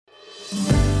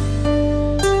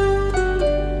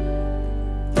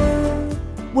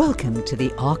Welcome to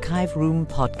the Archive Room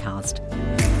podcast.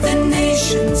 The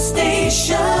Nation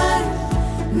Station,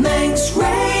 Manx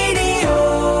Radio.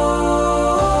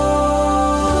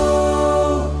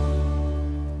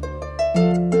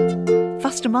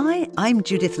 Fastamai, I'm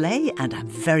Judith Lay, and I'm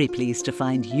very pleased to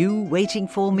find you waiting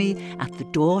for me at the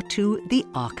door to the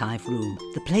Archive Room,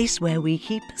 the place where we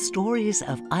keep stories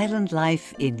of island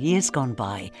life in years gone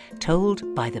by,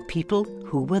 told by the people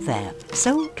who were there.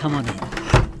 So come on in,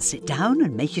 sit down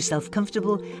and make yourself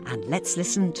comfortable, and let's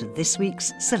listen to this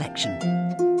week's selection.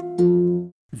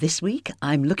 This week,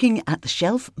 I'm looking at the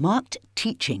shelf marked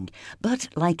teaching, but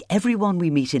like everyone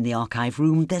we meet in the archive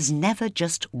room, there's never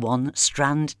just one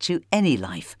strand to any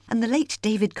life. And the late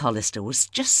David Collister was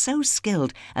just so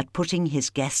skilled at putting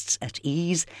his guests at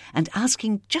ease and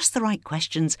asking just the right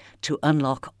questions to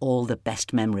unlock all the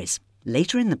best memories.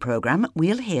 Later in the programme,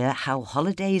 we'll hear how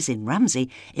holidays in Ramsey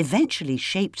eventually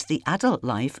shaped the adult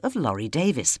life of Laurie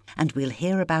Davies. And we'll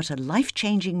hear about a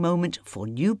life-changing moment for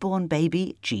newborn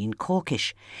baby Jean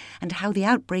Corkish, and how the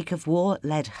outbreak of war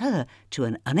led her to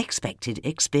an unexpected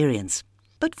experience.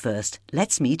 But first,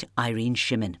 let's meet Irene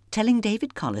Shimmin, telling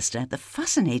David Collister the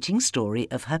fascinating story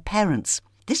of her parents.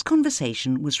 This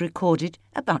conversation was recorded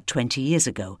about 20 years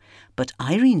ago, but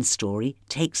Irene's story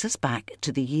takes us back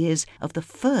to the years of the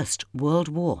First World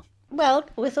War. Well,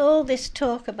 with all this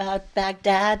talk about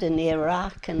Baghdad and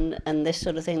Iraq and this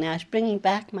sort of thing, now it's bringing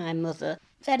back my mother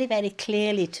very, very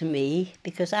clearly to me,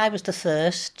 because I was the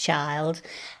first child,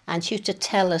 and she used to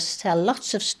tell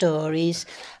lots of stories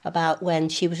about when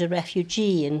she was a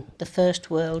refugee in the First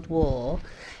World War,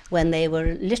 when they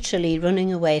were literally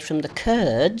running away from the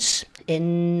Kurds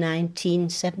in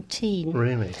 1917.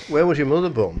 Really? Where was your mother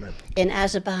born then? In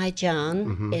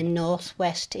Azerbaijan, in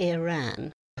northwest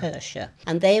Iran, Persia.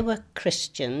 And they were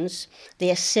Christians, the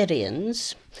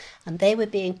Assyrians, and they were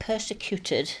being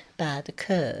persecuted by the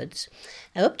Kurds.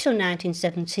 Now, up till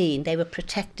 1917, they were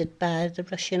protected by the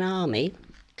Russian army.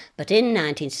 But in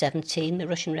 1917, the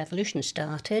Russian Revolution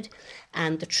started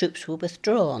and the troops were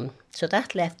withdrawn. So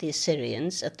that left the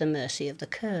Assyrians at the mercy of the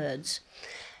Kurds.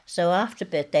 So after a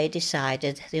bit, they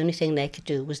decided the only thing they could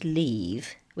do was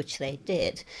leave, which they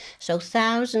did. So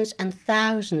thousands and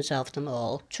thousands of them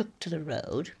all took to the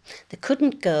road. They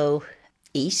couldn't go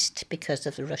east because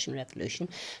of the Russian Revolution,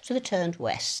 so they turned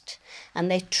west. And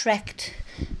they trekked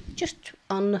just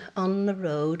on the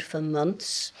road for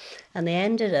months, and they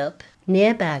ended up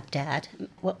near Baghdad,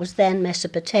 what was then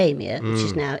Mesopotamia, which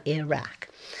is now Iraq.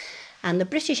 And the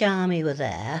British Army were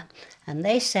there, and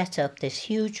they set up this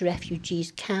huge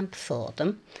refugees camp for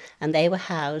them, and they were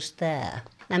housed there.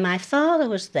 Now, my father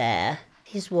was there.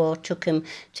 His war took him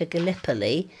to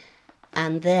Gallipoli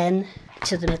and then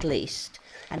to the Middle East.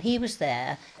 And he was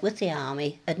there with the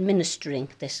army administering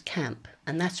this camp,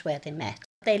 and that's where they met.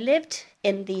 They lived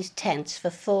in these tents for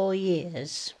 4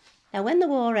 years. Now, when the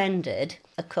war ended,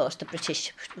 of course, the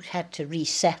British had to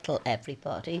resettle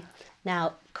everybody.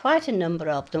 Now, quite a number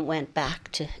of them went back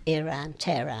to Iran,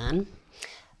 Tehran.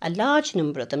 A large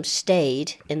number of them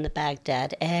stayed in the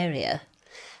Baghdad area,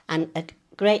 and a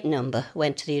great number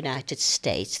went to the United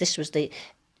States. This was the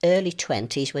early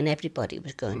 20s when everybody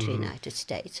was going to the United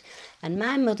States. And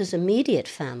my mother's immediate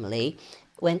family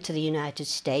went to the United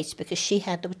States because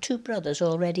there were 2 brothers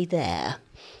already there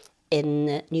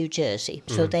in New Jersey,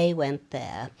 so they went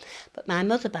there. But my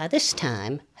mother, by this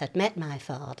time, had met my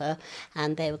father,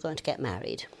 and they were going to get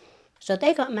married. So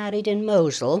they got married in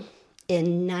Mosul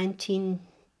in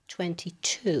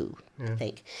 1922, I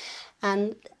think.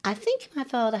 And I think my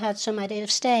father had some idea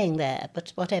of staying there,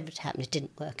 but whatever happened, it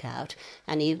didn't work out,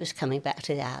 and he was coming back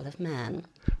to the Isle of Man.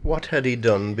 What had he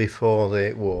done before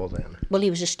the war then? Well, he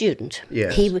was a student.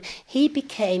 Yes. He was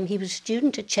a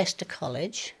student at Chester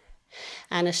College,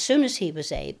 and as soon as he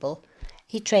was able,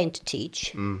 he trained to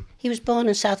teach. He was born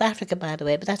in South Africa, by the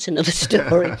way, but that's another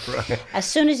story. Right. As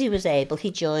soon as he was able,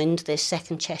 he joined the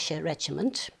 2nd Cheshire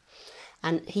Regiment,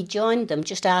 and he joined them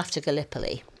just after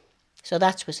Gallipoli. So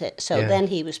that was it. So then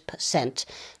he was sent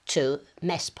to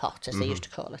mess pot, as they used to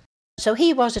call it. So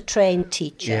he was a trained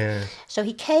teacher. Yeah. So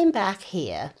he came back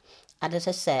here, and as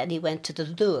I said, he went to the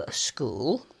Dua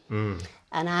school, and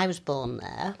I was born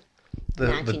there.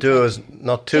 The Dua's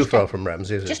not too far from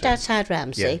Ramsey, is it? Just outside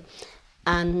Ramsey. Yeah.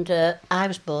 And I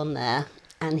was born there,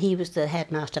 and he was the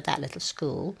headmaster of that little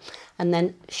school. And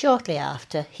then shortly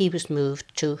after, he was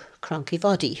moved to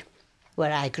Cronky,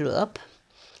 where I grew up.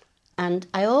 And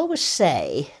I always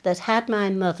say that had my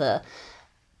mother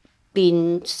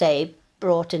been, say,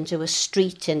 brought into a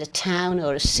street in a town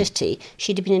or a city,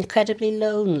 she'd have been incredibly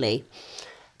lonely.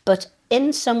 But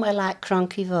in somewhere like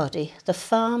Cronkyvoddy, the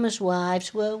farmers'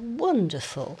 wives were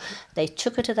wonderful. They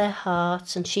took her to their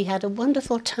hearts and she had a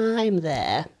wonderful time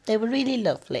there. They were really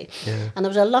lovely. Yeah. And there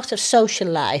was a lot of social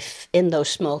life in those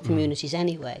small communities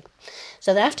anyway.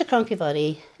 So then after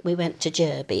Cronkyvoddy, we went to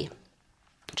Derby,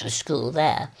 to a school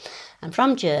there. And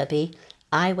from Derby,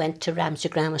 I went to Ramsey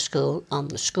Grammar School on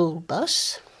the school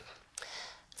bus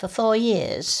for 4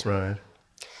 years. Right.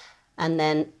 And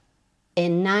then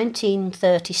in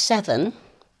 1937,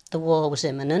 the war was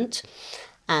imminent,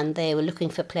 and they were looking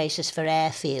for places for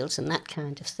airfields and that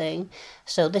kind of thing.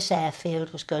 So this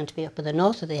airfield was going to be up in the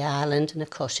north of the island, and of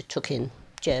course it took in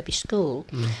Derby School.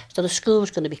 So the school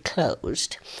was going to be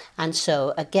closed. And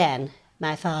so, again,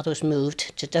 my father was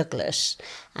moved to Douglas,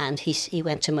 and he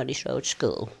went to Murray's Road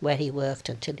School, where he worked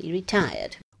until he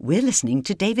retired. We're listening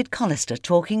to David Collister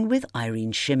talking with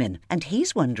Irene Shimmin, and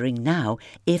he's wondering now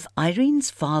if Irene's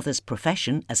father's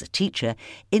profession as a teacher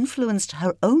influenced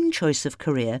her own choice of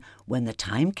career when the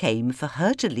time came for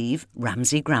her to leave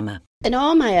Ramsey Grammar. In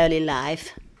all my early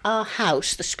life, our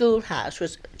house, the schoolhouse,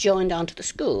 was joined onto the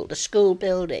school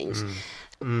buildings.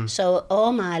 So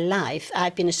all my life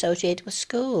I've been associated with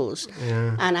schools.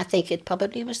 Yeah. And I think it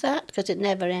probably was that, because it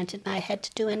never entered my head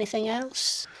to do anything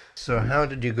else. So how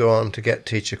did you go on to get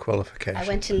teacher qualification? I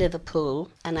went to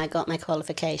Liverpool and I got my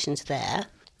qualifications there.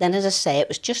 Then, as I say, it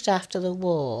was just after the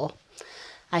war.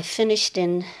 I finished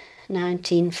in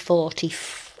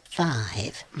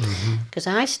 1945, because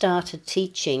I started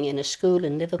teaching in a school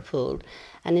in Liverpool.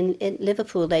 And in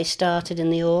Liverpool, they started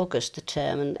in the August the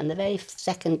term, and the very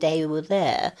second day we were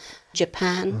there,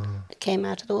 Japan came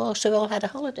out of the war, so we all had a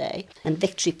holiday, and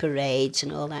victory parades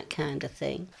and all that kind of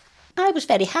thing. I was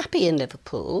very happy in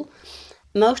Liverpool.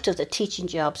 Most of the teaching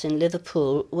jobs in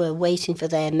Liverpool were waiting for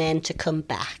their men to come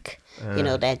back. You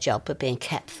know, their job were being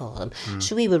kept for them.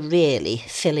 So we were really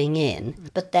filling in.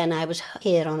 But then I was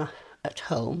here at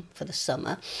home for the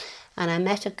summer, and I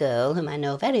met a girl whom I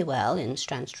know very well in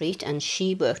Strand Street, and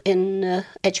she worked in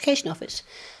education office.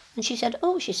 And she said,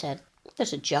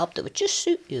 there's a job that would just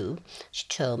suit you. She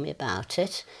told me about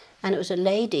it. And it was a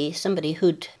lady, somebody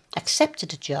who'd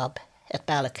accepted a job at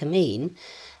Ballakilley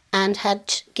and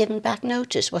had given back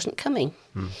notice, wasn't coming.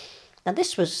 Now,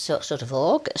 this was sort of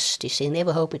August, you see, and they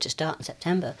were hoping to start in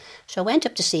September. So I went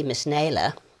up to see Miss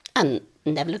Naylor and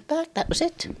never looked back. That was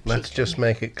it. Let's just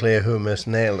make it clear who Miss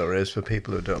Naylor is for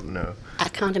people who don't know. I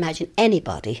can't imagine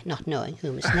anybody not knowing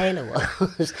who Miss Naylor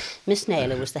was. Miss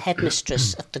Naylor was the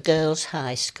headmistress of the girls'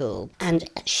 high school, and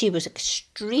she was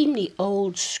extremely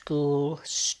old school,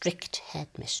 strict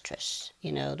headmistress.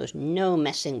 You know, there was no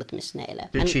messing with Miss Naylor.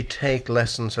 Did she take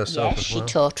lessons herself Yes, as well?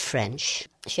 she taught French.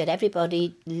 She had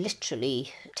everybody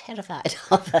literally terrified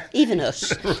of her, even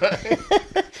us.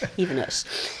 Even us.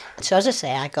 So as I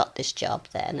say, I got this job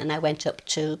then, and I went up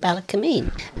to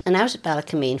Ballakilley. And I was at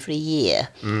Ballakilley for a year.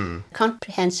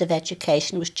 Comprehensive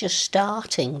education was just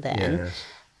starting then. Yes.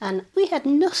 And we had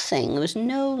nothing. There was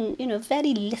no,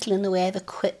 very little in the way of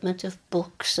equipment, of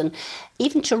books, and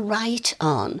even to write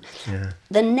on. Yeah.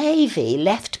 The Navy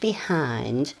left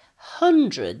behind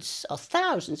hundreds or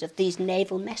thousands of these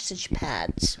naval message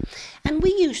pads. And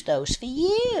we used those for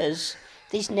years,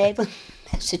 these naval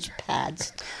message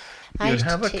pads. You'd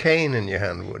have a cane in your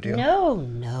hand, would you?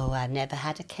 No, I never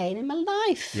had a cane in my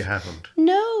life. You haven't?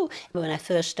 No. When I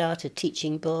first started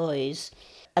teaching boys,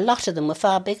 a lot of them were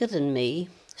far bigger than me.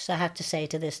 So I had to say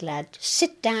to this lad,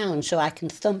 sit down so I can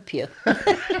thump you.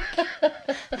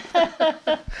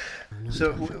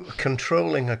 So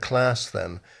controlling a class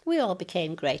then? We all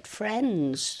became great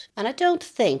friends. And I don't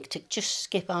think, to just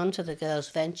skip on to the Girls'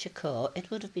 Venture Corps,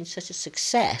 it would have been such a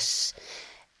success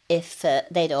if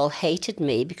they'd all hated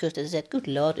me, because they said, good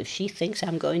Lord, if she thinks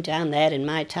I'm going down there in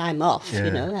my time off,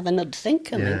 have another thing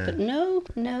coming. Yeah. But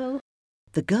no.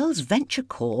 The Girls' Venture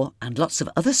Corps and lots of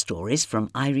other stories from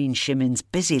Irene Shimmin's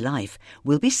busy life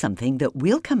will be something that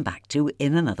we'll come back to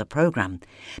in another programme,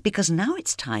 because now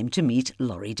it's time to meet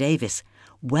Laurie Davies,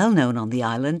 well known on the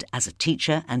island as a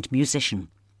teacher and musician.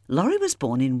 Laurie was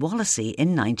born in Wallasey in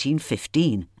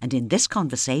 1915, and in this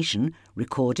conversation,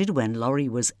 recorded when Laurie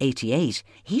was 88,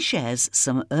 he shares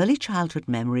some early childhood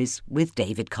memories with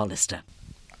David Collister.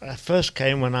 I first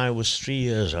came when I was 3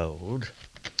 years old,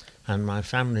 and my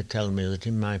family tell me that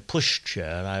in my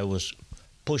pushchair I was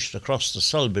pushed across the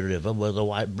Sulby River where the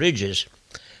White Bridge is,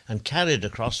 and carried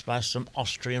across by some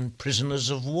Austrian prisoners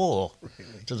of war,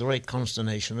 to the great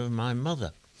consternation of my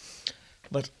mother.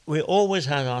 But we always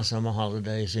had our summer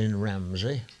holidays in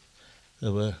Ramsey.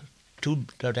 There were 2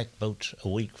 direct boats a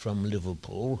week from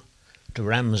Liverpool to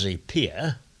Ramsey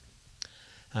Pier.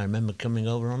 I remember coming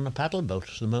over on a paddle boat,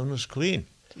 the Mona's Queen.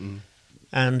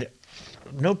 And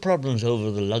no problems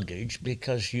over the luggage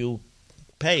because you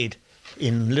paid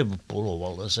in Liverpool or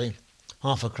Wallasey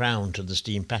 £0.50 to the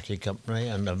steam packing company,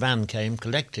 and a van came,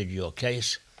 collected your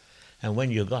case, and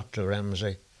when you got to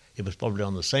Ramsey, it was probably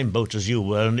on the same boat as you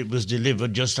were, and it was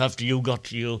delivered just after you got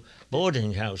to your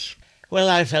boarding house. Well,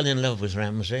 I fell in love with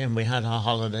Ramsey, and we had our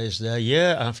holidays there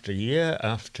year after year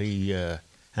after year.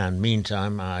 And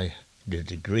meantime, I did a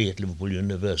degree at Liverpool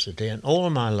University, and all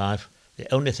my life,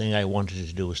 the only thing I wanted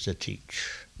to do was to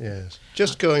teach. Yes.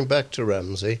 Just going back to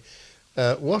Ramsey,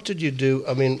 what did you do?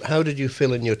 I mean, how did you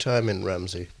fill in your time in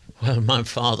Ramsey? Well, my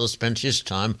father spent his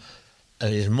time,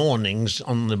 his mornings,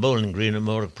 on the bowling green at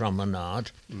Moor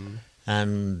Promenade,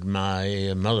 and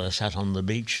my mother sat on the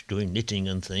beach doing knitting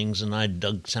and things, and I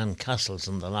dug sandcastles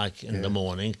and the like in the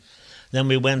morning. Then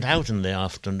we went out in the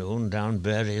afternoon down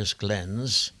various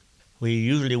glens. We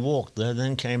usually walked there,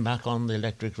 then came back on the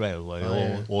electric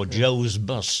railway or Joe's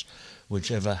bus,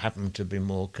 whichever happened to be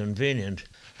more convenient.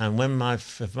 And when my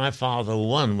father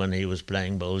won when he was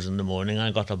playing bowls in the morning,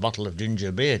 I got a bottle of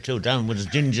ginger beer too. Downwards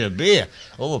ginger beer.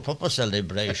 Oh, a proper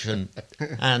celebration.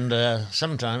 And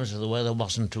sometimes, if the weather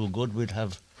wasn't too good, we'd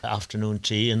have afternoon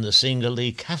tea in the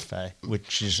Singley Cafe,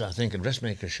 which is, I think, a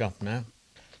dressmaker shop now.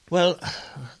 Well,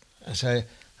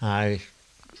 I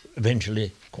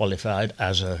eventually qualified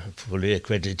as a fully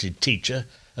accredited teacher,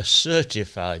 a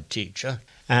certified teacher,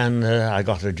 and I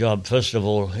got a job, first of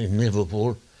all, in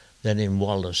Liverpool, then in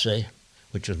Wallasey,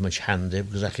 which was much handy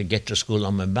because I could get to school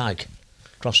on my bike.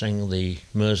 Crossing the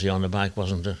Mersey on a bike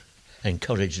wasn't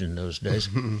encouraged in those days.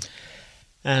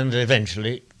 And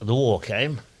eventually the war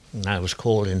came, and I was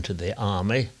called into the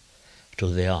army, to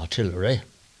the artillery,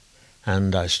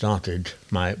 and I started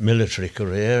my military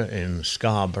career in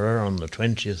Scarborough on the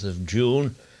 20th of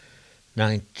June,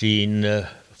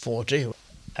 1940.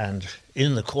 And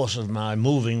in the course of my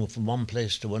moving from one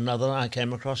place to another, I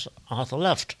came across Arthur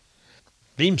Luft,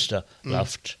 Deemster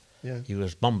Luft. Yeah. He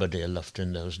was Bombardier Luft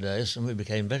in those days, and we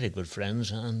became very good friends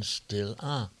and still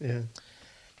are. Yeah.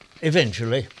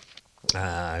 Eventually,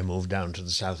 I moved down to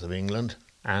the south of England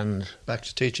and... Back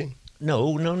to teaching?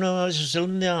 No, I was still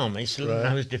in the army. Right.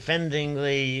 I was defending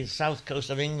the south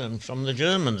coast of England from the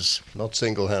Germans. Not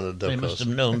single-handed, of They course. must have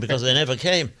known because they never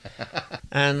came.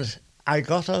 And I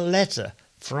got a letter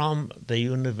from the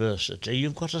university.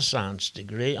 You've got a science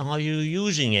degree. Are you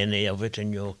using any of it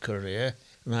in your career?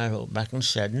 And I wrote back and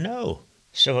said no.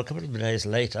 So a couple of days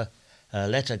later, a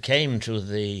letter came to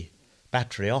the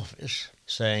battery office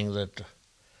saying that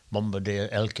Bombardier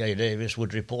L.K. Davies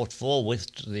would report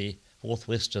forthwith to the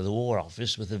War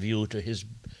Office with a view to his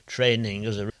training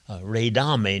as a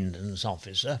radar maintenance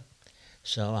officer.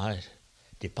 So I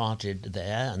departed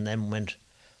there and then went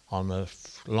on a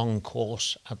long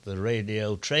course at the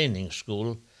radio training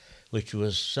school, which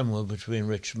was somewhere between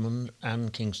Richmond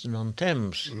and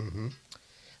Kingston-on-Thames.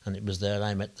 And it was there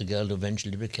I met the girl who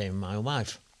eventually became my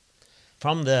wife.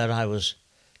 From there I was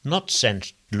not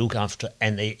sent to look after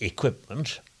any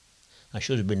equipment. I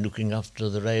should have been looking after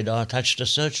the radar attached to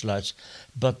searchlights,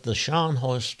 but the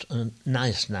Scharnhorst and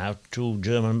Gneisenau, two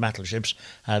German battleships,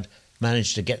 had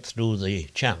managed to get through the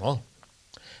channel,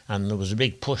 and there was a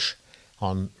big push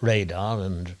on radar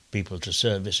and people to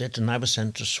service it, and I was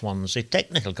sent to Swansea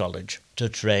Technical College to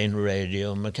train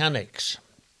radio mechanics.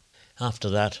 After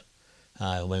that,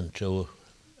 I went to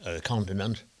the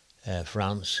continent,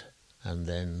 France, and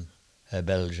then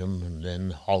Belgium, and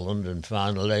then Holland, and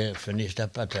finally finished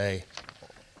up at a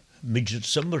midget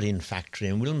submarine factory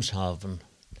in Wilhelmshaven.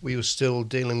 Were you still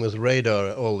dealing with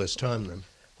radar all this time then?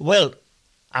 Well,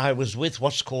 I was with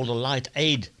what's called a light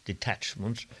aid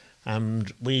detachment,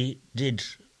 and we did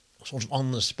sort of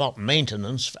on-the-spot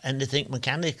maintenance for anything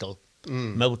mechanical,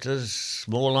 motors,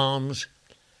 small arms,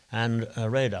 and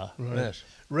radar. Right. Yes.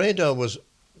 Radar was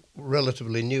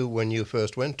relatively new when you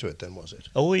first went to it then, was it?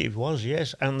 Oh, it was,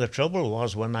 yes. And the trouble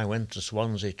was when I went to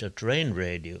Swansea to train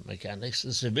radio mechanics,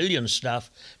 the civilian staff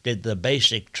did the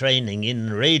basic training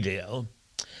in radio,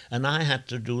 and I had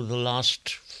to do the last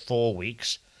 4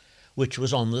 weeks, which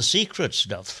was on the secret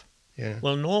stuff. Yeah.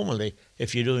 Well, normally,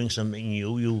 if you're doing something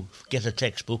new, you get a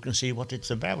textbook and see what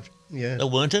it's about. Yeah. There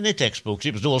weren't any textbooks,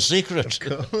 it was all secret.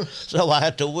 So I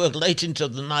had to work late into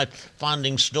the night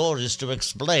finding stories to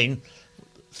explain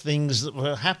things that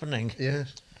were happening.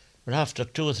 Yes. But after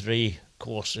 2 or 3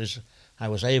 courses, I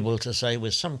was able to say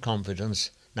with some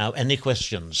confidence, now, any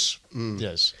questions?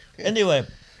 Yes. Anyway,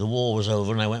 the war was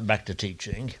over and I went back to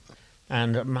teaching.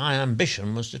 And my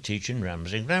ambition was to teach in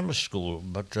Ramsey Grammar School,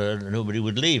 but nobody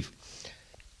would leave.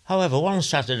 However, one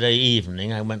Saturday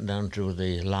evening, I went down to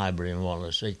the library in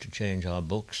Wallasey to change our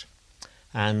books,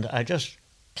 and I just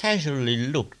casually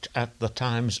looked at the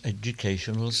Times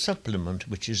Educational Supplement,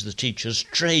 which is the teacher's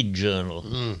trade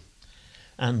journal.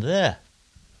 And there,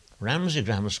 Ramsey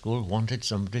Grammar School wanted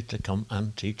somebody to come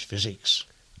and teach physics.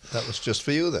 That was just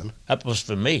for you then? That was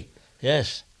for me,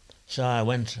 yes. So I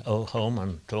went home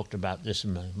and talked about this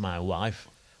with my wife,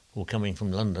 who, coming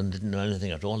from London, didn't know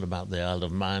anything at all about the Isle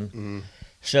of Man.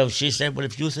 So she said, well,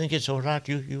 if you think it's all right,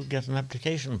 you get an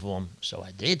application form. So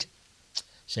I did,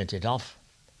 sent it off,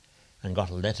 and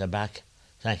got a letter back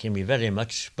thanking me very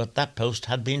much, but that post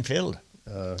had been filled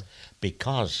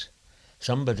because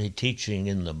somebody teaching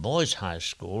in the boys' high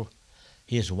school,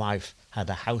 his wife had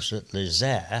a house at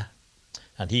Lizère,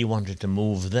 and he wanted to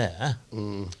move there.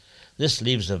 This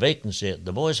leaves a vacancy at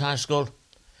the boys' high school,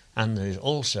 and there is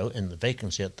also in the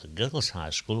vacancy at the girls'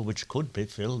 high school, which could be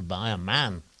filled by a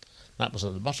man. That was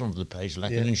at the bottom of the page,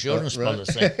 like an insurance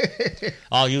policy.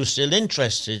 Are you still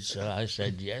interested? So I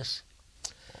said yes,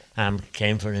 and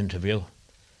came for an interview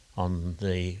on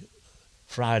the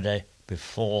Friday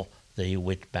before the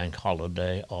Whit Bank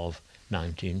holiday of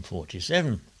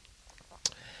 1947.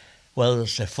 Well,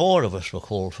 so 4 of us were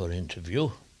called for an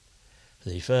interview.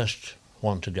 The first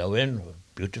one to go in,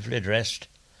 beautifully dressed,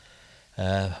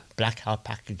 black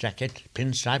alpaca jacket,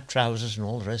 pinstripe trousers and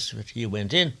all the rest of it. He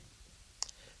went in.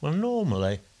 Well,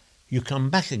 normally you come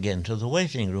back again to the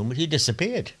waiting room, but he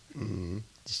disappeared.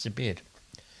 Disappeared.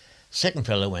 Second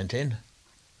fellow went in.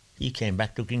 He came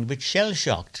back looking a bit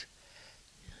shell-shocked.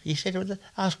 He said, well,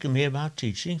 asking me about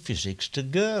teaching physics to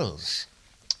girls.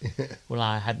 Well,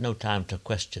 I had no time to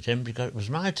question him because it was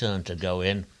my turn to go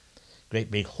in. Great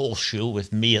big horseshoe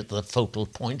with me at the focal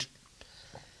point.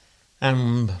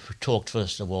 And we talked,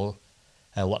 first of all,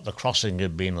 what the crossing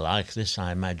had been like. This,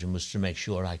 I imagine, was to make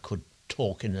sure I could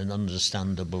talk in an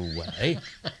understandable way.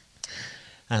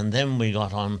 And then we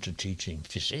got on to teaching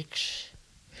physics.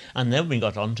 And then we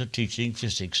got on to teaching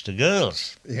physics to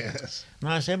girls. Yes. And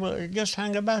I said, well, just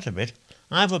hang about a bit.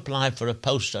 I've applied for a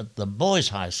post at the boys'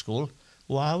 high school.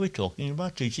 Why are we talking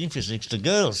about teaching physics to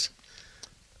girls?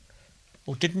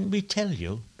 Well, didn't we tell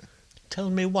you? Tell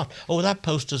me what? Oh, that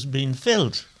post has been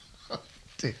filled.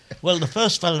 Well, the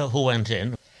first fellow who went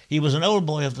in, he was an old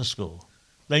boy of the school.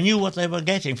 They knew what they were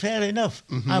getting, fair enough.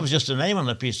 I was just a name on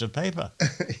a piece of paper.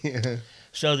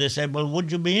 So they said, well, would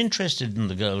you be interested in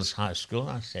the girls' high school?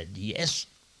 I said, yes.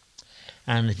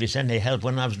 And if it's any help,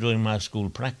 when I was doing my school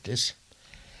practice,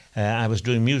 I was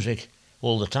doing music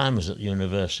all the time. I was at the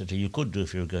university. You could do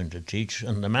if you were going to teach.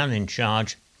 And the man in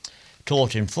charge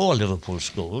taught in 4 Liverpool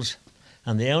schools,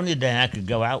 and the only day I could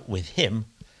go out with him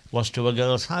was to a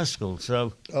girls' high school.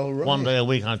 So one day a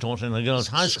week I taught in a girls'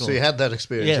 high school. So you had that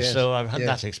experience? Yes, so I've had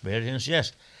that experience,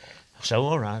 yes. So,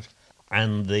 all right.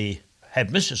 And the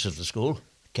headmistress of the school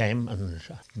came and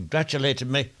congratulated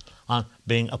me on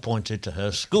being appointed to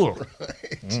her school.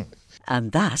 Right.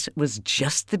 And that was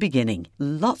just the beginning.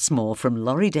 Lots more from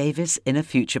Laurie Davies in a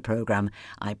future programme.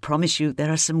 I promise you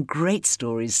there are some great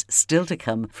stories still to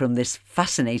come from this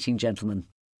fascinating gentleman.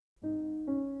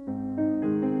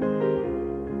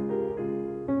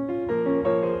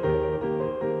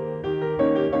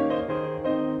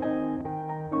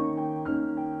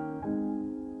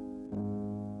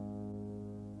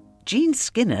 Jean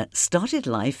Skinner started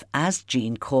life as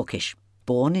Jean Corkish.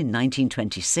 Born in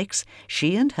 1926,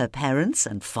 she and her parents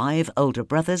and 5 older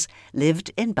brothers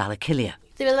lived in Ballakilley.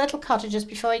 There were little cottages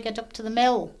before you get up to the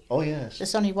mill. Oh, yes.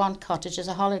 There's only one cottage. There's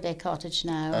a holiday cottage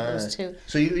now. There's 2.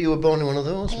 So you were born in one of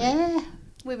those? Yeah,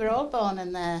 we were all born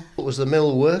in there. Was the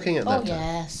mill working at that time?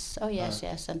 Yes. Oh, yes,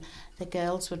 yes. And the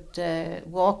girls would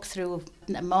walk through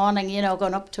in the morning,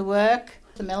 going up to work,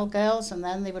 the mill girls, and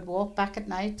then they would walk back at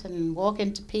night and walk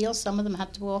into Peel. Some of them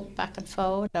had to walk back and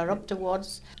forward or up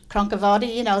towards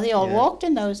Cronkavoddy. They all walked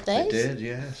in those days. They did,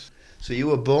 yes. So you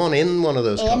were born in one of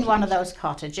those cottages? In one of those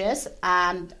cottages,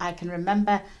 and I can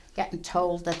remember getting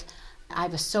told that I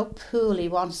was so poorly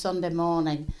one Sunday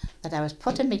morning that I was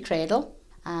put in my cradle,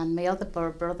 and my other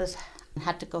brothers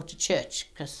had to go to church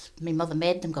because my mother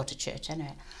made them go to church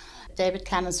anyway. David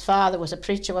Cannon's father was a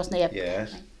preacher, wasn't he?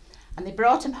 Yes. And they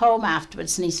brought him home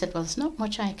afterwards, and he said, well, there's not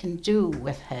much I can do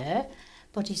with her,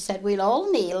 but he said, we'll all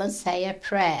kneel and say a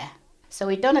prayer. So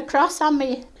he'd done a cross on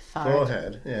me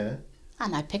forehead, yeah.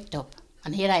 And I picked up,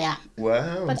 and here I am.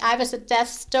 Wow. But I was at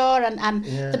death's door, and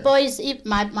the boys,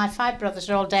 my 5 brothers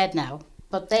are all dead now,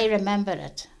 but they remember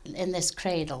it in this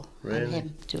cradle, and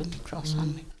him doing the cross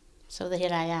on me. So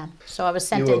here I am. So I was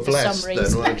sent in for some reason. You were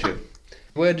blessed then, weren't you?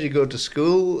 Where did you go to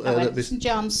school? I went to St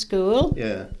John's School.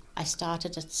 Yeah. I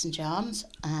started at St John's,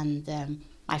 and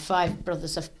my 5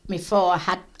 brothers of me 4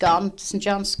 had gone to St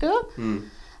John's School,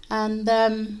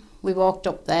 and we walked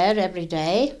up there every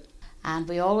day, And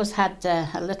we always had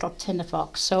a little tin of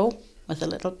oxo with a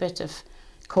little bit of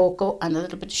cocoa and a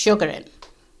little bit of sugar in.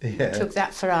 Yeah. Took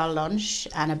that for our lunch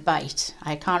and a bite.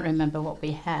 I can't remember what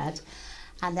we had.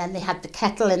 And then they had the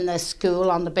kettle in the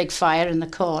school on the big fire in the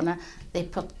corner. They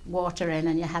put water in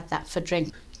and you had that for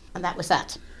drink. And that was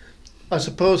that. I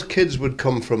suppose kids would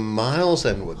come from miles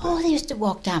then, would they? Oh, they used to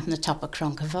walk down from the top of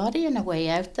Cronkovody and away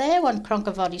out there when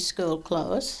Cronkovody school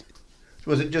closed.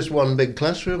 Was it just one big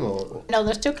classroom or? No,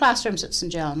 there's 2 classrooms at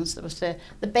St John's. There was the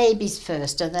babies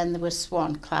first, and then there was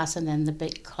one class, and then the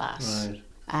big class. Right.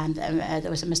 And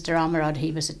there was a Mr. Omerod.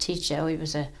 He was a teacher. He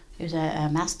was a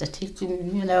master teacher.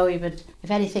 You know, he would, if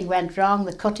anything went wrong,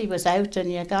 the cutty was out,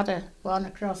 and you got one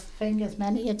across the fingers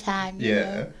many a time. You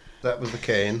know. That was the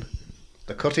cane.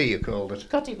 The cutty, you called it.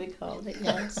 Cutty, we called it,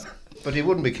 yes. But he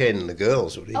wouldn't be caning the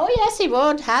girls, would he? Oh, yes, he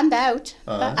would, hand out.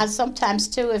 Uh-huh. And sometimes,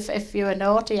 too, if you were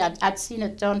naughty, I'd seen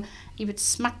it done, he would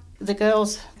smack the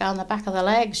girls on the back of the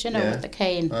legs, you know, with the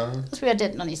cane. Because we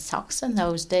didn't have any socks in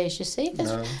those days, you see.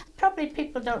 Because probably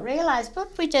people don't realise, but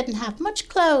we didn't have much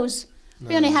clothes. No.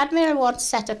 We only had merely one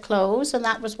set of clothes, and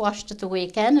that was washed at the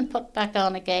weekend and put back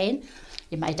on again.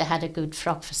 You might have had a good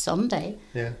frock for Sunday.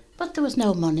 Yeah. But there was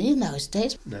no money in those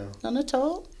days. No. None at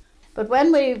all. But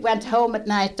when we went home at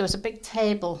night, there was a big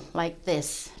table like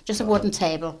this, just a wooden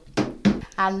table.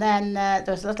 And then there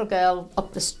was a little girl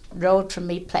up the road from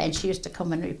me playing. She used to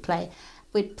come and we'd play.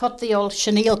 We'd put the old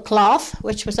chenille cloth,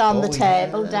 which was on the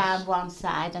table, down one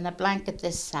side and a blanket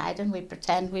this side, and we'd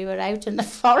pretend we were out in the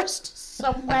forest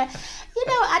somewhere. You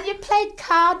know, and you played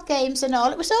card games and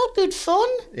all. It was all good fun.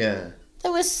 Yeah.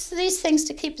 There was these things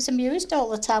to keep us amused all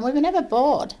the time. We were never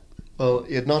bored. Well,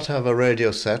 you'd not have a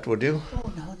radio set, would you?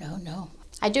 Oh, no.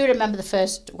 I do remember the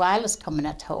first wireless coming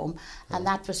at home, and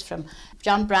that was from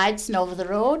John Bridson over the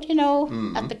road, you know,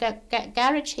 at the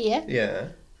garage here. Yeah.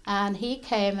 And he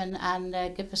came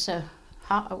and gave us a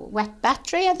wet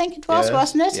battery, I think it was,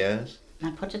 wasn't it? Yes.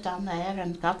 And I put it on there,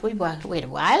 and God, we had a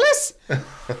wireless.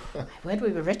 We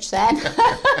were rich then.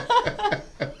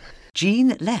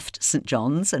 Jean left St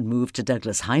John's and moved to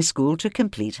Douglas High School to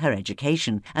complete her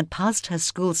education and passed her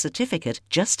school certificate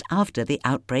just after the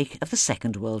outbreak of the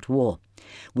Second World War.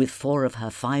 With 4 of her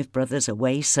 5 brothers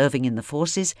away serving in the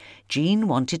forces, Jean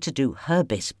wanted to do her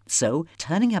bit. So,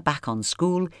 turning her back on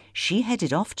school, she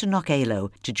headed off to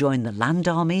Knockalow to join the Land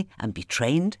Army and be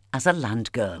trained as a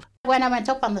land girl. When I went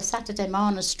up on the Saturday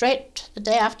morning, straight the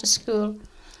day after school,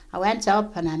 I went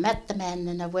up and I met the men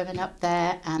and the women up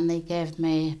there, and they gave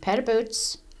me a pair of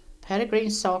boots, a pair of green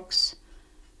socks,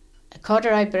 a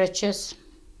corduroy breeches,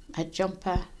 a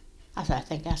jumper. I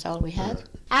think that's all we had.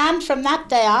 And from that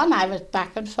day on, I was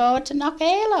back and forward to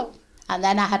Knockalow. And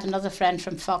then I had another friend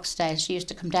from Foxdale. She used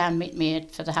to come down and meet me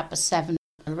for the 7:30.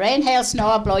 Rain, hail,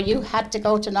 snow or blow, you had to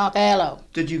go to Knockalow.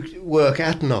 Did you work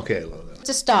at Knockalow then?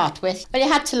 To start with. But you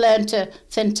had to learn to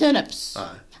thin turnips.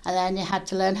 Aye. And then you had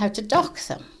to learn how to dock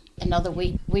them. Another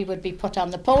week we would be put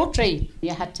on the poultry.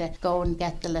 You had to go and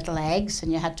get the little eggs,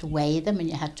 and you had to weigh them, and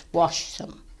you had to wash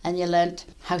them. And you learnt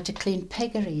how to clean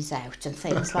piggeries out and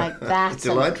things like that.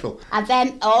 Delightful. And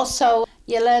then also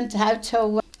you learnt how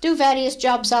to do various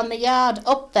jobs on the yard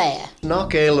up there.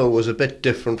 Knockalow was a bit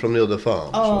different from the other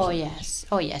farms. Oh, yes.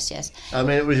 Oh, yes. I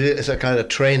mean, it's a kind of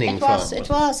training farm. It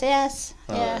was, yes.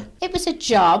 Yeah. It was a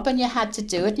job, and you had to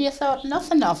do it, and you thought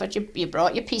nothing of it. You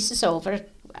brought your pieces over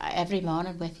every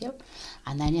morning with you,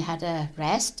 and then you had a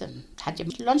rest and had your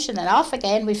lunch, and then off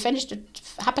again. We finished at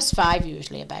 5:30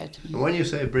 usually about. And when you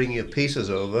say bring your pieces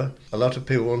over, a lot of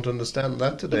people won't understand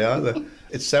that today either.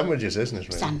 It's sandwiches, isn't it?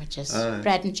 Really? Sandwiches,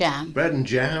 bread and jam. Bread and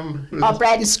jam. Or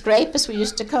bread and scrape, as we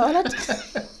used to call it,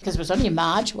 because it was only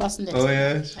Marge, wasn't it? Oh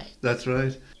yes, that's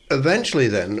right. Eventually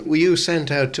then, were you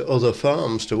sent out to other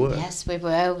farms to work? Yes, we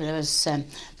were. There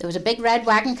was a big red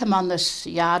wagon come on this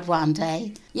yard one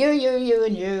day. You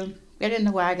and you, get in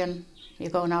the wagon, you're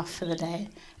going off for the day.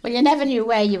 Well, you never knew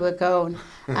where you were going.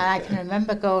 And I can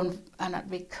remember going, and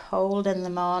it'd be cold in the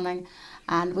morning,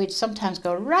 and we'd sometimes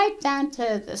go right down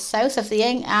to the south of the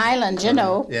island, you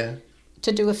know,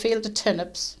 to do a field of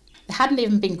turnips. They hadn't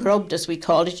even been grubbed, as we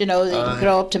called it, you know, they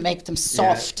grow up to make them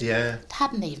soft. Yeah. It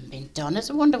hadn't even been done. It's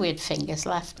a wonder we had fingers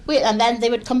left. And then they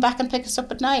would come back and pick us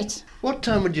up at night. What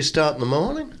time would you start in the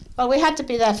morning? Well, we had to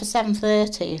be there for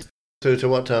 7:30. Through to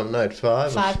what time at night?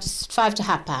 5? 5 to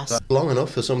 5:30. That's long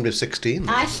enough for somebody of 16.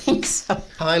 I think so.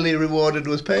 Highly rewarded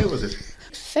with pay, was it?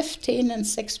 15 and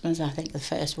sixpence, I think the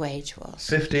first wage was.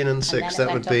 15 and 6,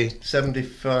 that would be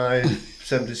 75,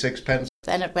 76 pence.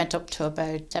 Then it went up to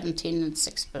about 17 and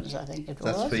sixpence, I think it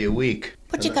was. That's for your week.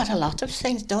 But you got a lot of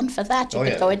things done for that. You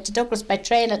could go into Douglas by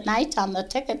train at night on the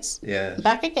tickets. Yeah.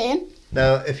 Back again.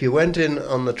 Now, if you went in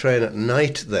on the train at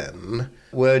night then,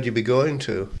 where'd you be going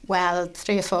to? Well,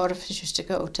 3 or 4 of us used to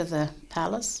go to the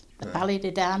palace, the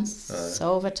Ballakilley dance,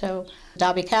 over to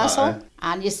Derby Castle.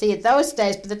 And you see, those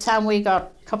days, by the time we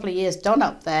got a couple of years done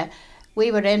up there,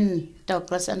 we were in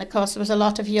Douglas, and of course there was a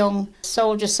lot of young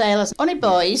soldier sailors, only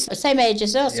boys, the same age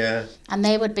as us, and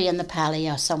they would be in the Pally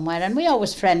or somewhere, and we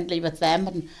always friendly with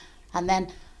them, and then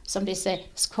somebody say,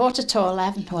 it's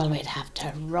 11:15, well, we'd have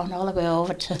to run all the way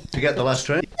over to get the last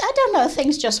train? I don't know,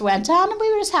 things just went on, and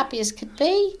we were as happy as could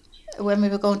be. When we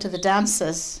were going to the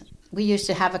dances, we used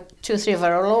to have 2 or 3 of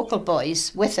our local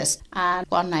boys with us, and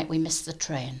one night we missed the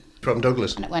train. From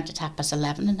Douglas? And it went at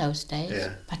 11:30 in those days.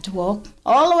 Yeah. Had to walk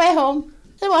all the way home.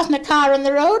 There wasn't a car on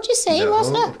the road, you see, No,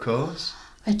 wasn't it? of course.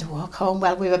 We had to walk home.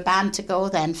 Well, we were banned to go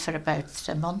then for about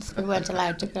a month. We weren't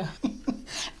allowed to go.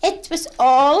 It was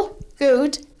all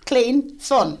good, clean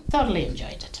fun. Thoroughly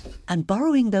enjoyed it. And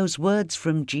borrowing those words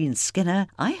from Jean Skinner,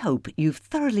 I hope you've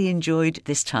thoroughly enjoyed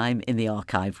this time in the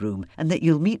archive room and that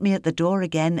you'll meet me at the door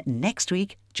again next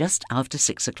week just after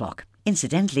 6 o'clock.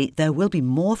 Incidentally, there will be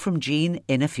more from Jean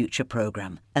in a future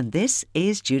programme. And this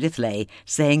is Judith Lay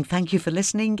saying thank you for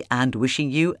listening and wishing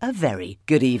you a very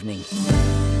good evening.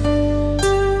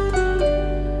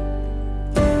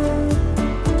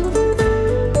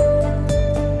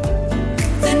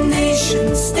 The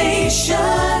Nation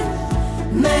Station.